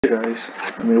Hey guys,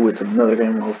 I'm here with another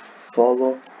game of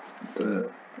Follow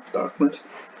the Darkness,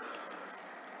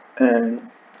 and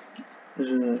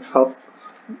how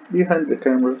behind the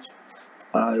cameras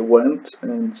I went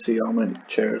and see how many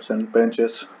chairs and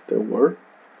benches there were.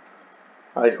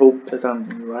 I hope that I'm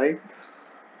right,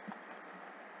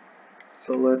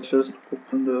 so let's just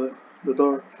open the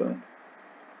door then.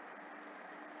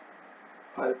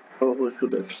 I probably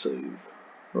should have saved,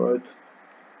 right?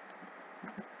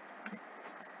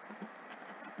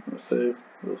 Let's save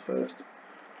real fast.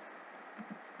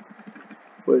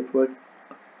 Wait,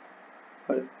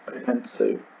 I can't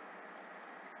save.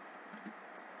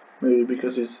 Maybe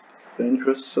because it's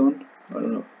dangerous zone? I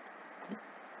don't know.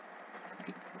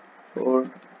 4,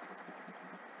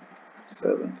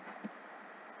 7.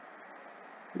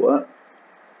 What?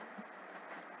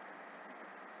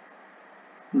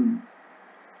 Hmm.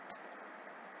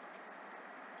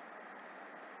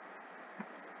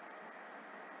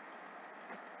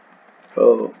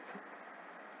 Oh.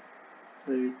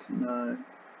 8, 9,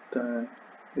 10,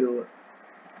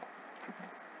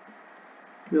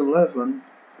 11.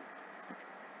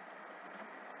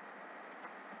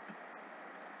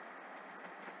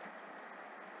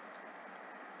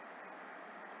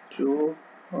 Two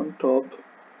on top.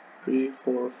 3,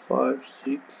 4, 5,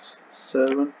 6,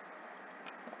 7,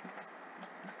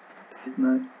 8,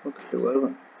 9. Okay,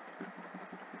 11.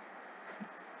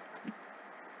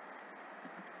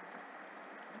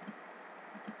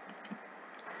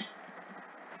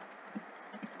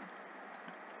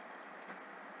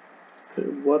 Okay,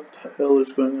 what the hell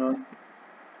is going on?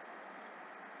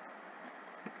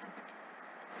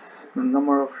 The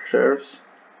number of shares.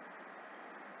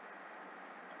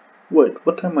 Wait,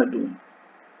 what am I doing?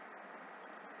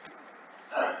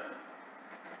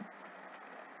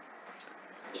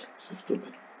 So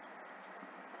stupid.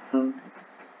 Um,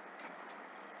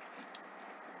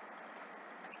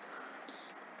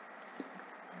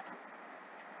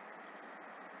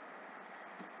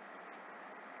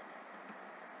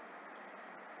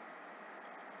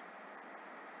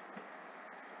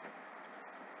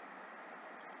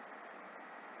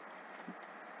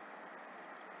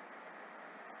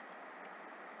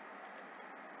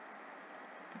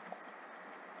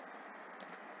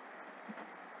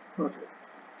 okay,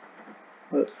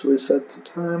 let's reset the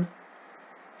time.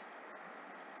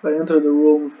 I entered the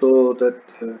room so that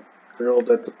girl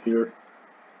that appeared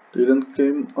didn't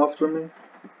came after me.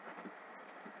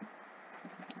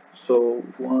 So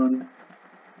 1,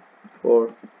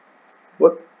 4.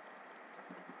 What?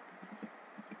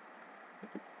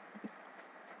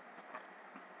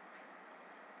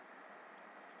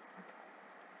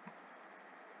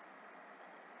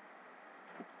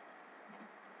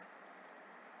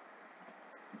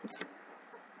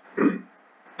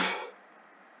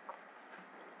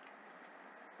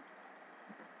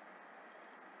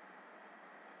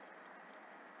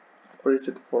 Or is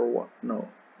it for 1? No,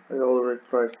 I already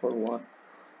tried for 1.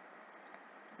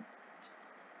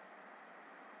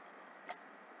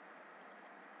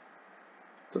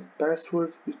 The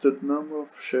password is the number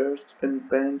of chairs and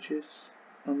benches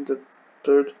on the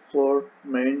third floor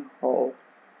main hall.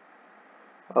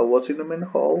 I was in the main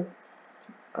hall.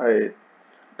 I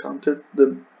counted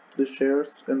the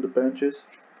chairs and the benches.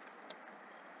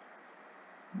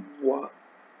 What?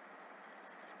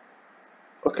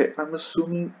 Okay, I'm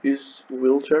assuming it's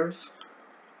wheelchairs.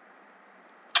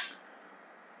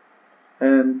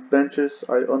 And benches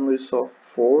I only saw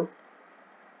 4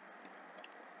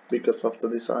 because of the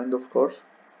design, of course.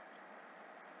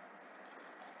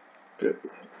 Okay,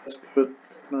 let's give it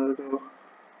another go.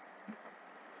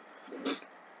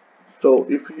 So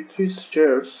if it is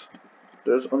chairs,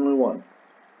 there's only 1.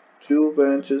 2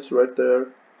 benches right there,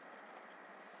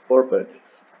 4 benches.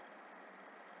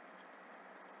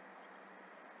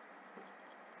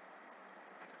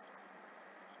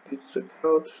 It's a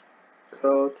couch,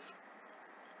 couch,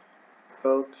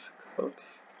 couch, couch.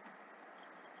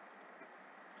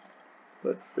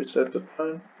 Let's reset the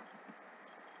time.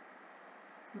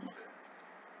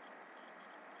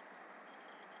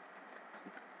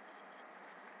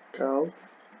 Cow.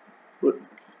 But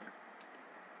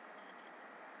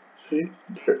see,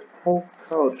 they're all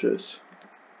couches.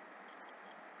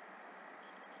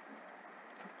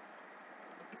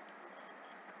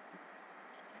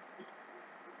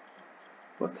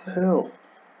 What the hell?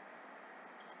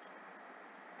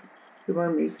 Am I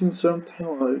missing something?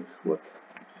 Like what?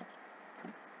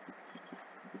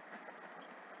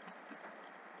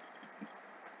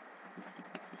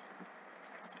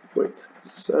 Wait,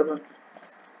 7.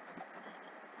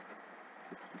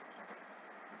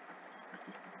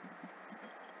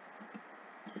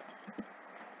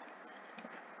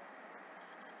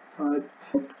 I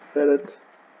don't get it.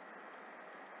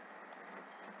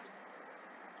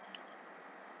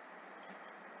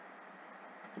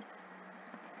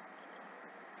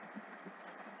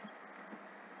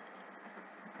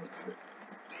 Okay.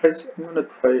 Guys, I'm gonna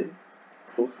try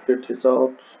to figure this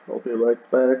out. I'll be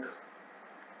right back.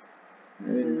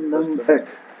 And I'm back.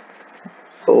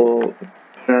 So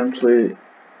apparently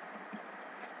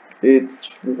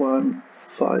it's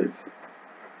 1-5,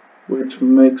 which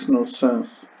makes no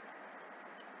sense.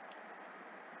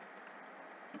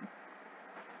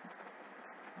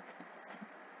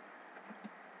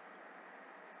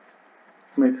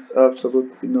 Makes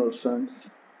absolutely no sense.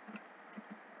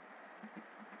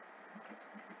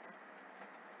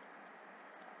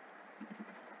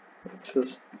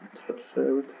 Just touch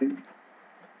everything.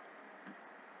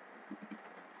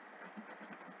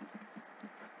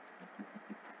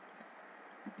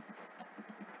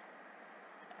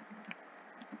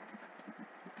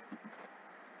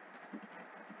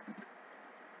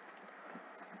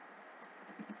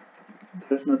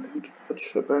 There's nothing to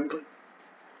touch apparently.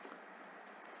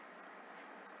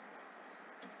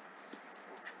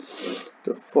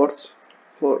 The fourth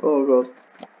floor. Oh god.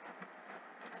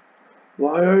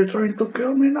 Why are you trying to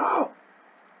kill me now?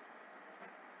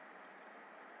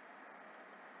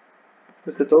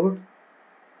 Is it over?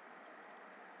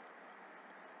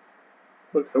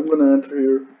 Look, I'm gonna enter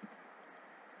here.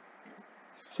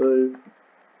 Save.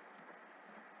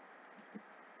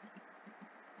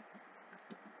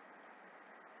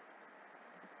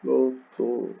 Go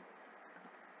to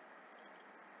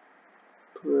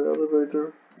the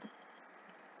elevator.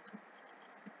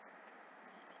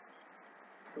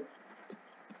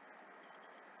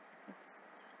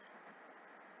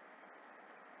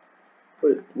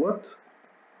 Wait, what?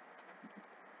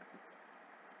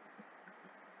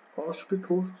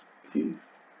 Hospital key.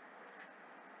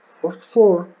 Fourth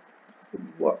floor.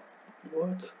 What?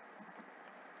 What?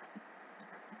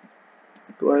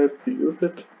 Do I have to use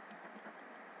it?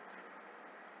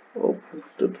 Open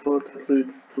the door that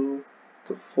leads to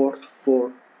the fourth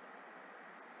floor.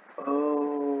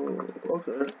 Oh,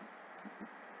 okay.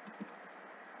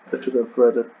 I should have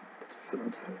read it.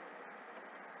 Shouldn't have.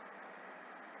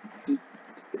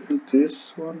 Isn't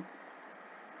this one?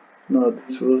 No,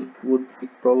 this would be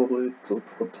probably to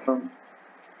go down.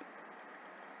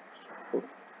 So,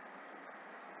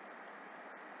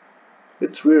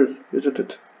 it's weird, isn't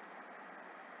it?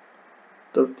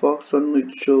 The fox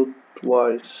only showed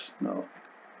twice now,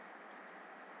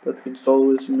 but it's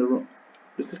always in the room.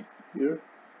 Is it here?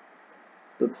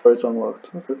 The door is unlocked.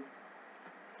 Okay.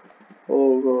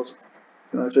 Oh god.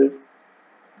 Can I save?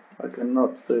 I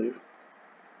cannot save.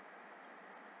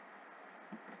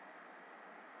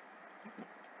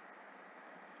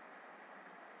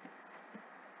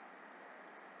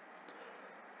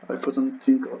 I couldn't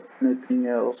think of anything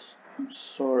else. I'm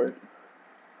sorry.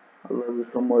 I love you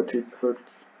so much it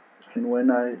hurts. And when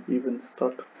I even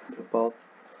start to think about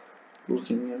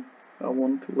losing you, I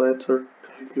won't let her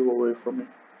take you away from me.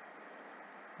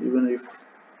 Even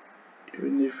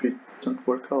if it doesn't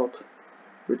work out,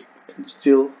 we can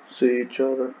still see each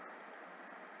other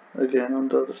again on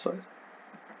the other side.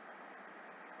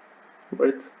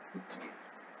 Right?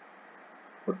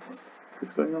 What the f is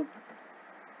going on?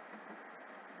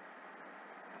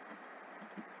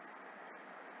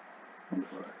 I'm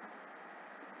sorry.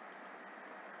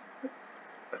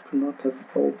 I could not have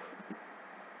hope.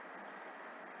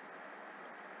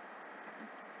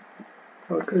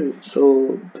 Okay,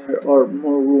 so there are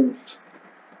more rooms.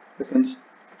 I can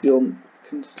still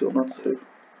not save.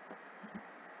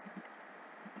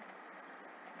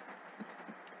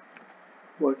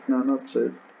 Why can I not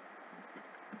save?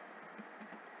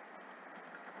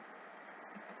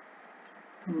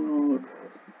 Oh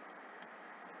god.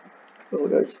 Well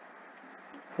guys,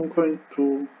 I'm going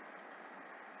to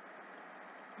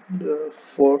the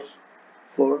fourth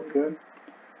floor again.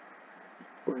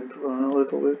 Going to run a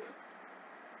little bit.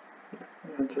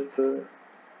 Enter the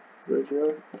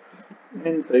graveyard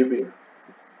and save here.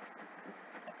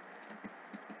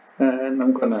 And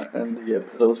I'm gonna end the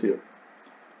episode here.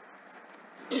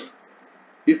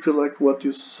 If you liked what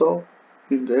you saw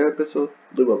in the episode,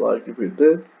 leave a like if you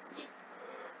did.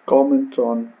 Comment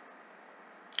on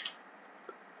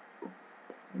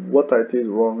what I did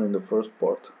wrong in the first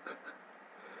part.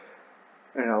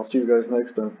 And I'll see you guys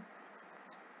next time.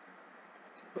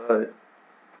 Bye.